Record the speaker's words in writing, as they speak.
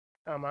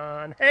Come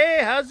on. Hey,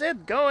 how's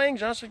it going?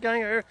 Jean-Serge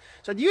Gagnon here.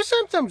 So do you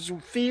sometimes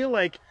feel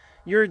like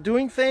you're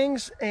doing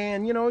things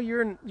and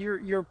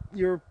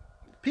your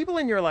people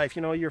in your life,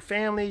 your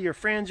family, your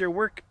friends, your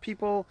work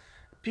people,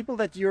 people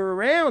that you're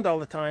around all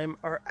the time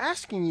are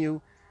asking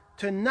you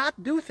to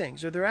not do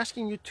things, or they're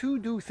asking you to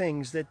do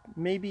things that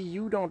maybe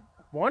you don't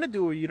want to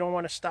do or you don't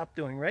want to stop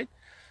doing, right?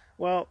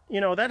 Well,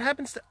 that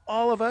happens to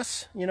all of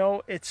us.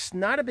 It's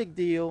not a big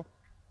deal.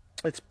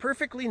 It's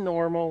perfectly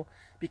normal,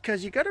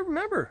 because you got to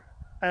remember.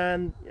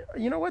 And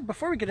you know what?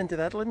 Before we get into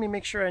that, let me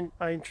make sure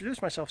I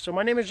introduce myself. So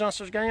my name is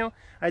Jean-Serge Gagnon.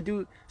 I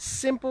do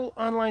simple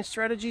online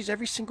strategies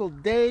every single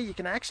day. You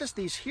can access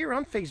these here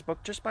on Facebook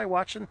just by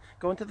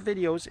going to the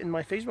videos in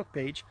my Facebook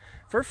page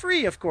for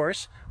free, of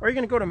course. Or you're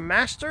going to go to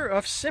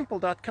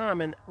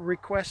masterofsimple.com and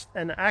request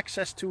an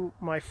access to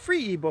my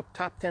free ebook,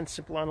 Top 10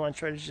 Simple Online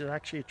Strategies that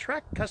actually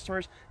attract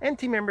customers and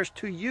team members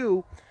to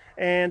you.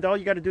 And all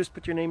you got to do is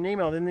put your name and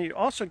email. Then you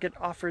also get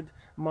offered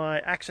my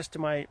access to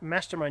my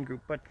mastermind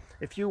group. But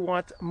if you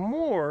want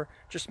more,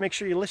 just make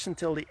sure you listen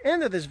till the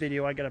end of this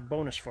video. I got a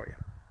bonus for you.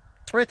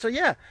 All right, so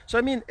yeah. So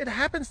I mean, it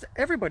happens to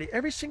everybody.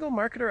 Every single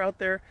marketer out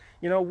there,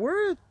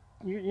 we're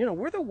the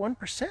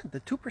 1%,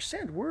 the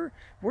 2%.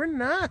 We're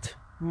not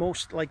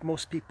most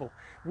people.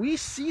 We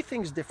see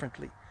things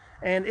differently.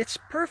 And it's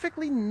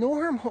perfectly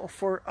normal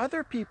for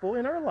other people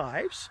in our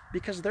lives,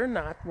 because they're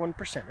not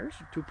 1%ers,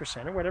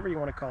 2%, or whatever you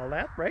want to call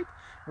that, right?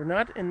 We're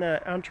not in the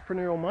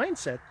entrepreneurial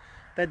mindset,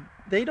 that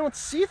they don't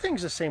see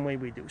things the same way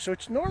we do. So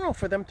it's normal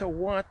for them to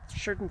want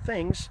certain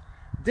things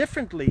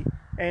differently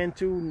and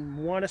to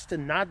want us to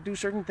not do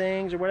certain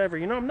things or whatever.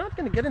 I'm not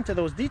going to get into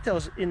those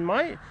details in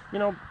my,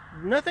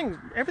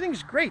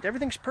 everything's great,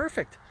 everything's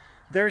perfect.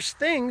 There's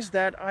things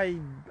that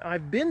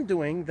I've been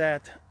doing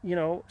that,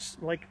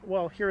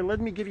 well, here, let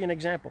me give you an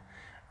example.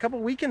 A couple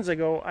weekends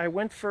ago, I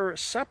went for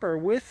supper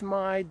with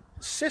my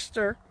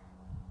sister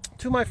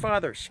to my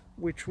father's,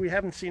 which we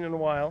haven't seen in a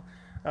while.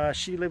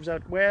 She lives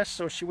out west,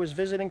 so she was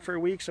visiting for a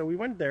week, so we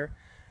went there.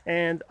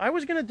 And I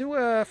was going to do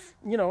a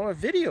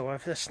video, a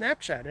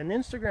Snapchat, an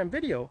Instagram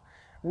video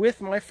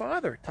with my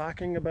father,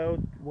 talking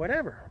about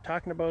whatever,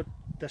 talking about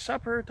the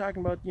supper,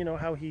 talking about,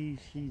 how he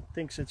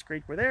thinks it's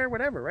great we're there,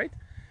 whatever, right?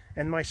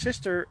 And my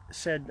sister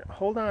said,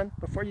 hold on,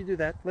 before you do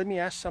that, let me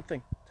ask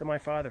something to my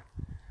father.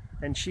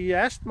 And she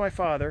asked my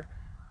father,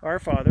 our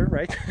father,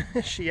 right?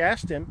 She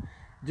asked him,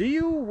 do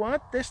you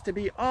want this to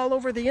be all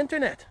over the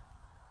internet?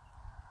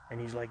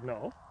 And he's like,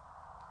 no.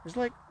 He's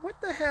like,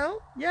 what the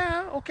hell?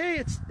 Yeah,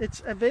 okay,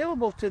 it's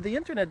available to the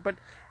internet, but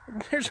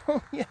there's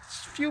only a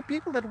few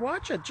people that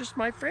watch it, just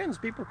my friends,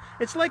 people.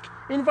 It's like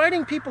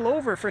inviting people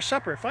over for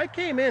supper. If I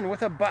came in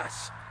with a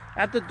bus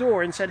at the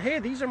door and said, hey,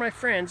 these are my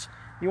friends,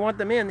 you want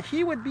them in,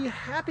 he would be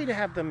happy to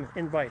have them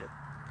invited.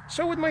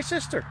 So would my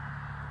sister.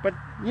 But,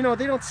 they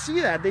don't see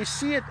that. They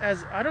see it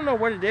as, I don't know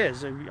what it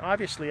is.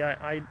 Obviously,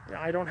 I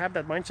don't have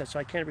that mindset, so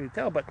I can't really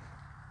tell. But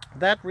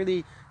that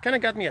really kind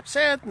of got me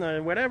upset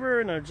and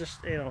whatever. And I just,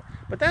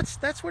 but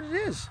that's what it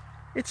is.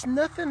 It's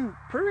nothing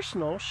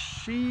personal.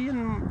 She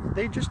and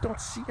they just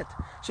don't see it.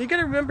 So you got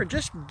to remember,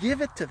 just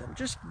give it to them.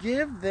 Just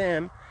give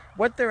them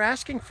what they're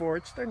asking for.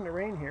 It's starting to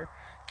rain here.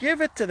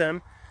 Give it to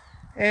them.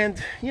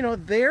 And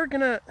they're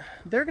gonna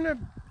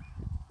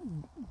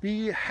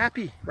be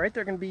happy, right?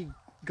 They're gonna be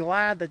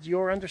glad that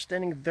you're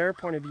understanding their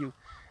point of view.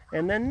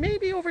 And then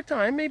maybe over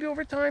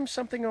time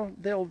something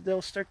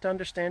they'll start to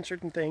understand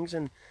certain things,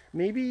 and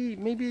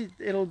maybe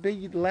it'll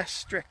be less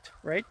strict,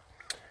 right?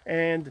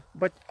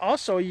 But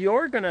also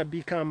you're gonna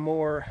become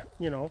more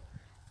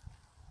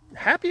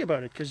happy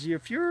about it, because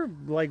if you're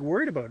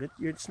worried about it,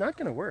 it's not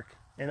gonna work.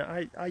 And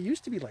I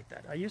used to be like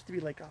that. I used to be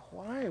like, oh,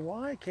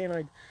 why can't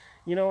I?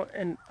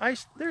 And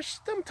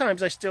there's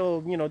sometimes I still,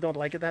 don't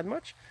like it that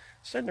much.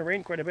 It's starting to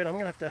rain quite a bit. I'm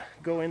going to have to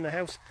go in the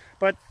house.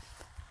 But,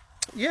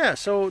 yeah,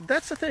 so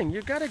that's the thing.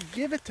 You got to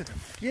give it to them.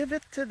 Give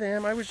it to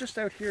them. I was just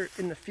out here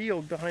in the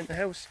field behind the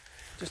house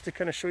just to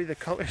kind of show you the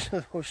colors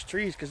of those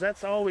trees, because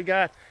that's all we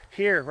got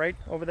here, right?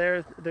 Over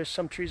there, there's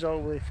some trees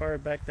all the way far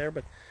back there,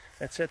 but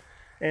that's it.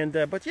 And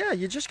but yeah,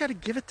 you just got to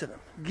give it to them.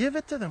 Give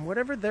it to them,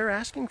 whatever they're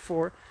asking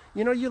for.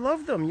 You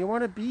love them. You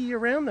want to be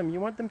around them.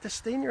 You want them to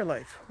stay in your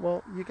life.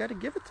 Well, you got to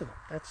give it to them.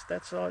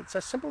 That's all. It's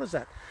as simple as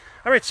that.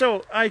 All right.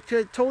 So I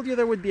told you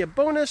there would be a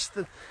bonus.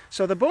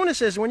 So the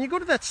bonus is when you go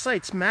to that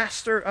site,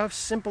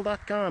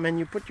 masterofsimple.com, and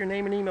you put your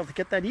name and email to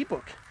get that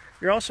ebook.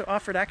 You're also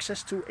offered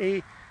access to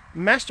a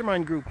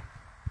mastermind group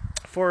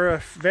for a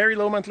very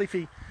low monthly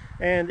fee.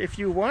 And if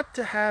you want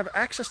to have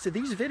access to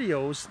these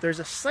videos, there's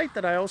a site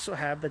that I also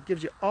have that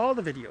gives you all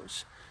the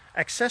videos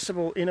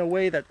accessible in a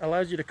way that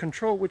allows you to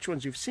control which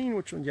ones you've seen,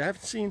 which ones you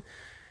haven't seen.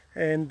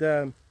 And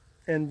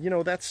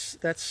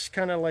that's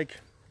kind of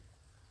like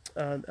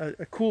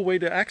a cool way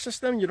to access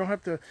them. You don't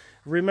have to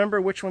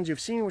remember which ones you've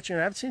seen, which you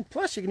haven't seen.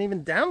 Plus, you can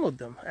even download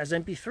them as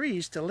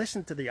MP3s to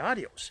listen to the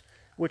audios,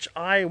 which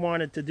I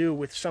wanted to do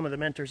with some of the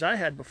mentors I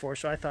had before.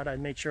 So I thought I'd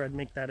make sure I'd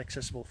make that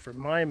accessible for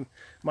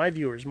my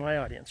viewers, my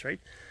audience,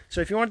 right? So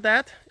if you want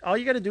that, all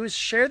you got to do is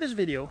share this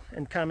video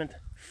and comment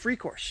free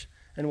course.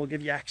 then we'll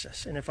give you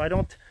access. And if I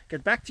don't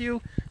get back to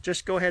you,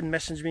 just go ahead and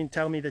message me and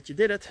tell me that you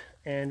did it,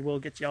 and we'll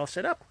get you all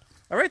set up.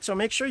 All right, so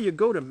make sure you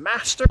go to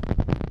Master,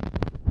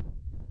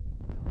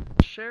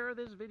 share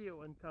this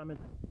video, and comment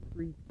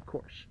free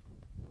course.